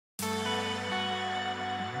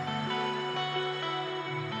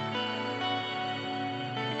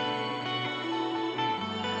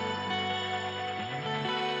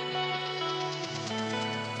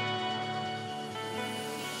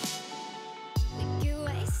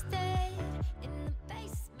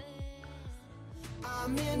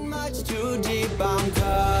I'm in much too deep, I'm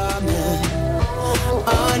coming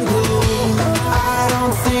unglued. I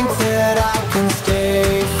don't think that I can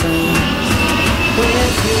stay friends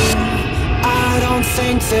with you. I don't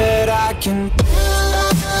think that I can.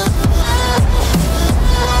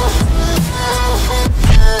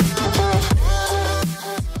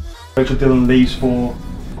 Rachel Dillon leaves for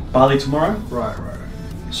Bali tomorrow. Right.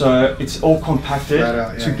 So it's all compacted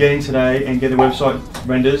to get in today and get the website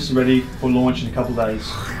renders ready for launch in a couple of days.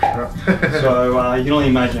 So you can only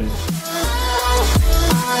imagine.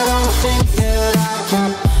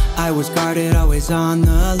 I was guarded, always on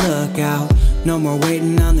the lookout. No more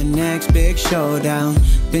waiting on the next big showdown.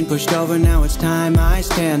 Been pushed over, now it's time I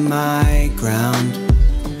stand my ground.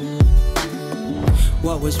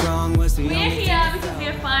 What was wrong was the We're here because we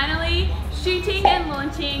are finally shooting and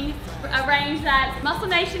launching a range that Muscle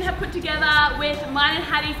Nation have put together with mine and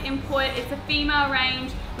Hattie's input. It's a female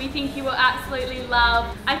range we think you will absolutely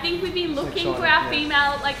love. I think we've been looking for our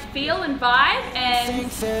female like feel and vibe,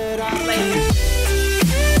 and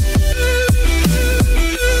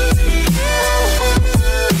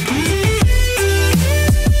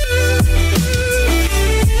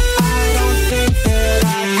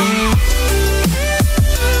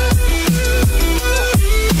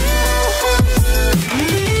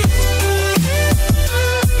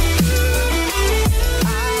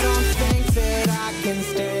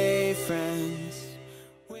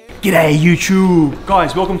G'day YouTube!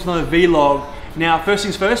 Guys, welcome to another vlog. Now, first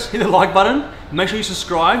things first, hit the like button, make sure you're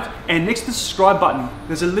subscribed, and next to the subscribe button,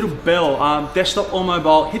 there's a little bell, desktop or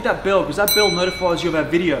mobile. Hit that bell, because that bell notifies you of our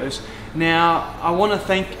videos. Now, I want to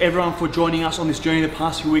thank everyone for joining us on this journey the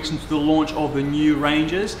past few weeks into the launch of the new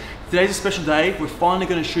ranges. Today's a special day. We're finally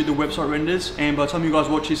going to shoot the website renders, and by the time you guys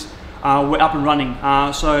watch this, we're up and running.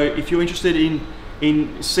 So if you're interested in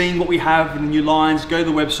seeing what we have in the new lines, go to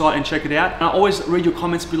the website and check it out. And I always read your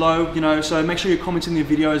comments below, so make sure you comment in the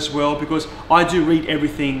video as well, because I do read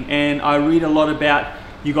everything, and I read a lot about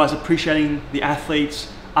you guys appreciating the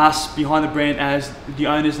athletes, us behind the brand as the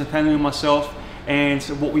owners, Nathaniel and myself, and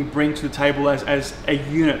what we bring to the table as a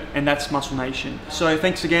unit, and that's Muscle Nation. So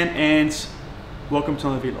thanks again, and welcome to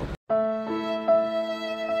another vlog.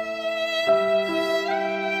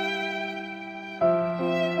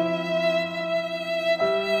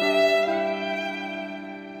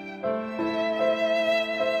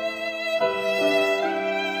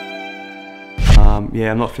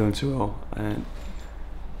 Yeah, I'm not feeling too well, and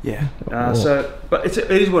yeah. But it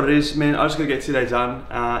is what it is, man. I just gotta get today done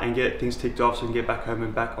and get things ticked off, so we can get back home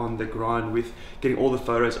and back on the grind with getting all the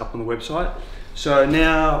photos up on the website. So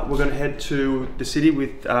now we're gonna head to the city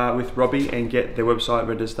with Robbie and get the website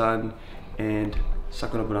renders done and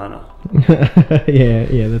suck on a banana.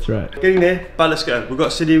 yeah, that's right. Getting there, but let's go. We've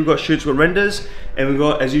got city, we've got shoots, we've got renders, and we've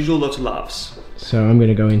got, as usual, lots of laughs. So I'm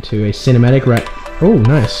gonna go into a cinematic Oh,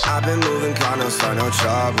 nice. I've been moving, no start no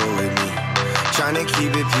trouble with me. Trying to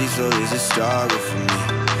keep it peaceful is a struggle for me.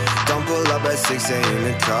 Don't pull up at 6 AM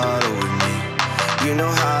and cuddle with me. You know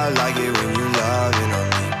how I like it when you loving on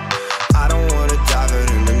me. I don't wanna die for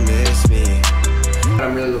them to miss me.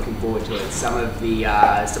 I'm really looking forward to it. Some of the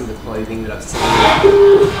clothing that I've seen.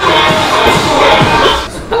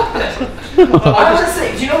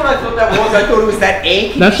 Honestly, do you know what I thought that was? I thought it was that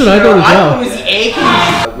air conditioner. That's what I thought as well. I thought it was the air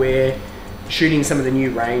conditioner. We're shooting some of the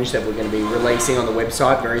new range that we're going to be releasing on the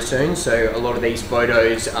website very soon. So a lot of these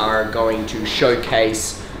photos are going to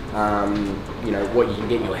showcase, what you can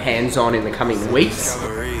get your hands on in the coming weeks.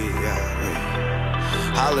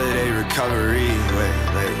 Holiday recovery,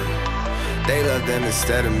 wait. They love them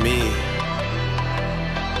instead of me.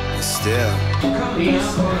 And still.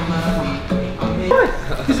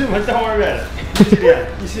 Don't worry about it.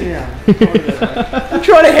 You sit down. I'm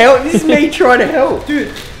trying to help. This is me trying to help.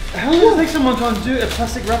 Dude, how long does it take someone trying to do a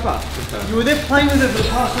plastic wrapper? You were there playing with it for the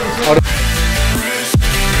past 30 seconds.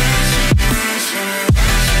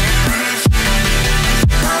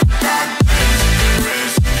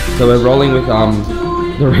 So we're rolling with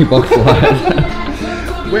the Reebok flyers.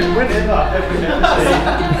 Whenever.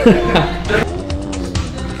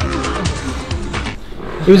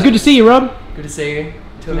 It was good to see you, Rob. Good to see you.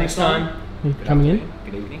 Till next time. Coming in.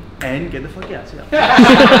 Good evening. And get the fuck out.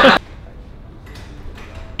 Yeah.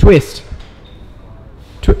 Twist.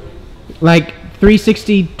 Like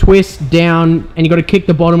 360 twist down, and you got to kick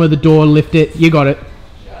the bottom of the door, lift it. You got it.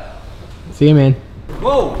 See you, man.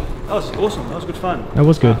 Whoa, that was awesome. That was good fun. That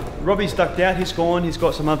was good. Robbie's ducked out. He's gone. He's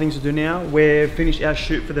got some other things to do now. We're finished our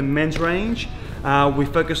shoot for the men's range. We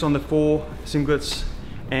focused on the 4 singlets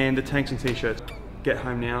and the tanks and t-shirts. get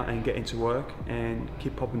home now and get into work and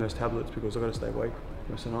keep popping those tablets because I've got to stay awake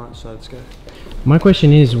the rest of the night. So let's go. My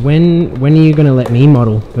question is, when are you gonna let me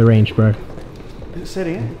model the range, bro?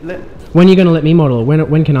 Setting it. When are you gonna let me model?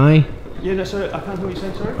 When can I? Yeah, no, sorry, I can't hear what you're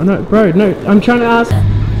saying, sorry. Oh no, bro, no, I'm trying to ask.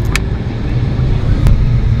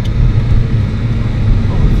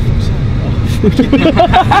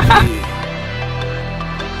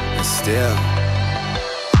 Still.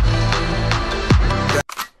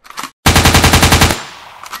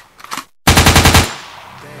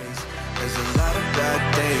 There's a lot of bad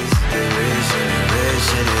days.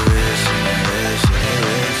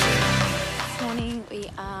 This morning we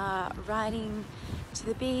are riding to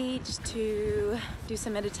the beach to do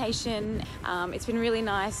some meditation. It's been really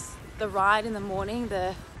nice. The ride in the morning,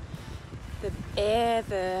 the air,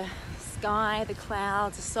 the sky, the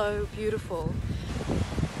clouds are so beautiful.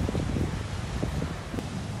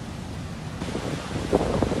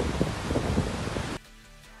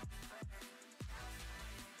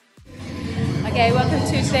 Okay, welcome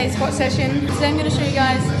to today's squat session. Today I'm going to show you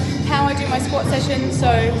guys how I do my squat session. So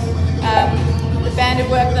the banded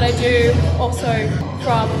work that I do, also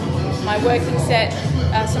from my working set,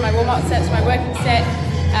 so my warm-up sets, my working set,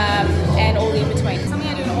 and all the in-between. Something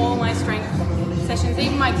I do in all my strength sessions,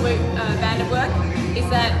 even my glute banded work, is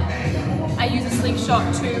that I use a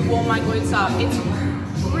slingshot to warm my glutes up. It's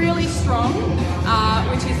really strong,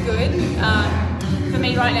 which is good. For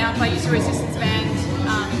me right now, if I use a resistance band,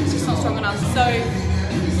 it's just not strong enough. So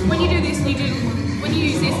when you do this, when you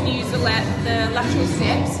use this and you use the lateral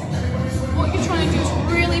steps, what you're trying to do is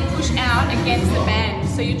really push out against the band.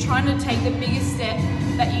 So you're trying to take the biggest step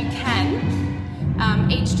that you can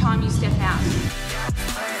each time you step out.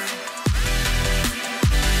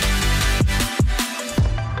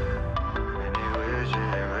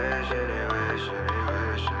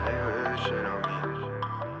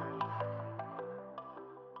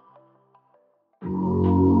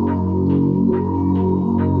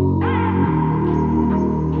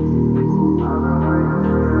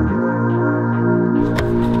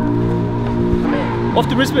 Off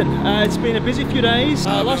to Brisbane. It's been a busy few days.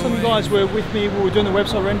 Last time you guys were with me, we were doing the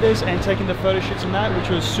website renders and taking the photo shoots and that, which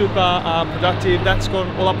was super productive. That's gone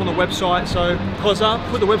all up on the website. So close up,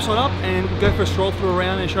 put the website up and go for a stroll through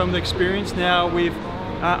around and show them the experience. Now we've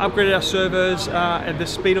upgraded our servers and the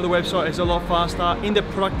speed of the website is a lot faster. In the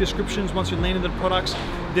product descriptions, once you land in the products,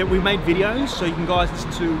 that we made videos so you can guys listen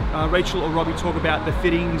to Rachel or Robbie talk about the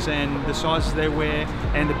fittings and the sizes they wear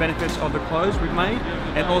and the benefits of the clothes we've made,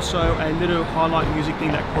 and also a little highlight music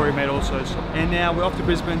thing that Corey made also. And now we're off to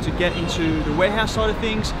Brisbane to get into the warehouse side of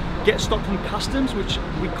things, get stock from customs, which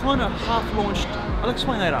we kind of half launched. I'll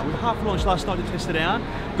explain later. We half launched last night to test it out.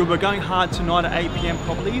 Good, we're going hard tonight at 8 PM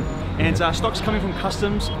properly, and stock's coming from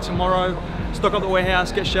customs tomorrow. Stock up the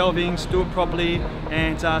warehouse, get shelvings, do it properly,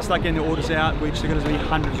 and start getting the orders out, which there are going to be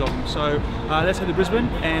hundreds of them. So let's head to Brisbane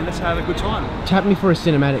and let's have a good time. Tap me for a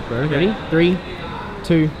cinematic, bro. Okay. Ready? 3,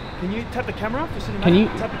 2. Can you tap the camera for cinematic? Can you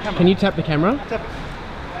tap the camera? Can you tap the camera? Tap it.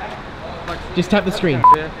 Like, Just tap the screen.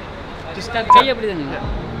 yeah. Just tap.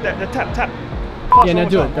 Tap. Tap. Fast Yeah, now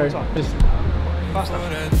one do more it. time, Go. one more time. Just. Faster.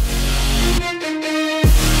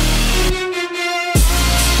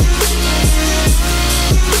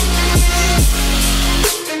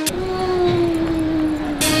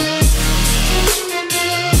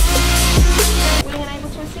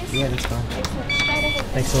 Yeah, that's fine.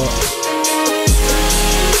 Thanks a lot.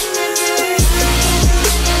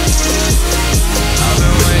 I've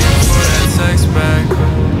been waiting for that text back.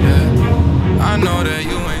 Yeah, I know that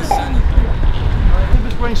you ain't sending. Who's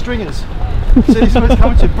just wearing stringers? So this is where it's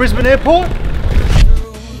coming to Brisbane Airport.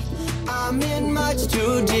 I'm in much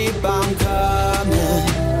too deep, I'm coming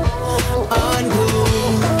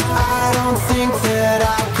unglued. I don't think that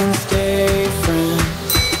I can stay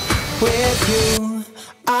friends with you.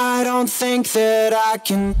 I don't think that I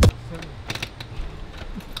can.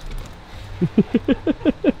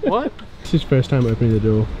 What? It's his first time opening the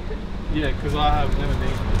door. Yeah, because I have never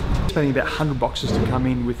been. Spending about 100 boxes to come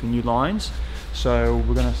in with the new lines. So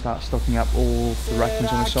we're going to start stocking up all the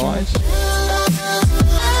rackings on the sides.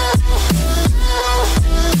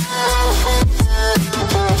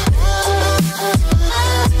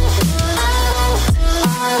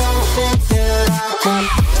 I don't think that I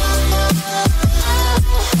can.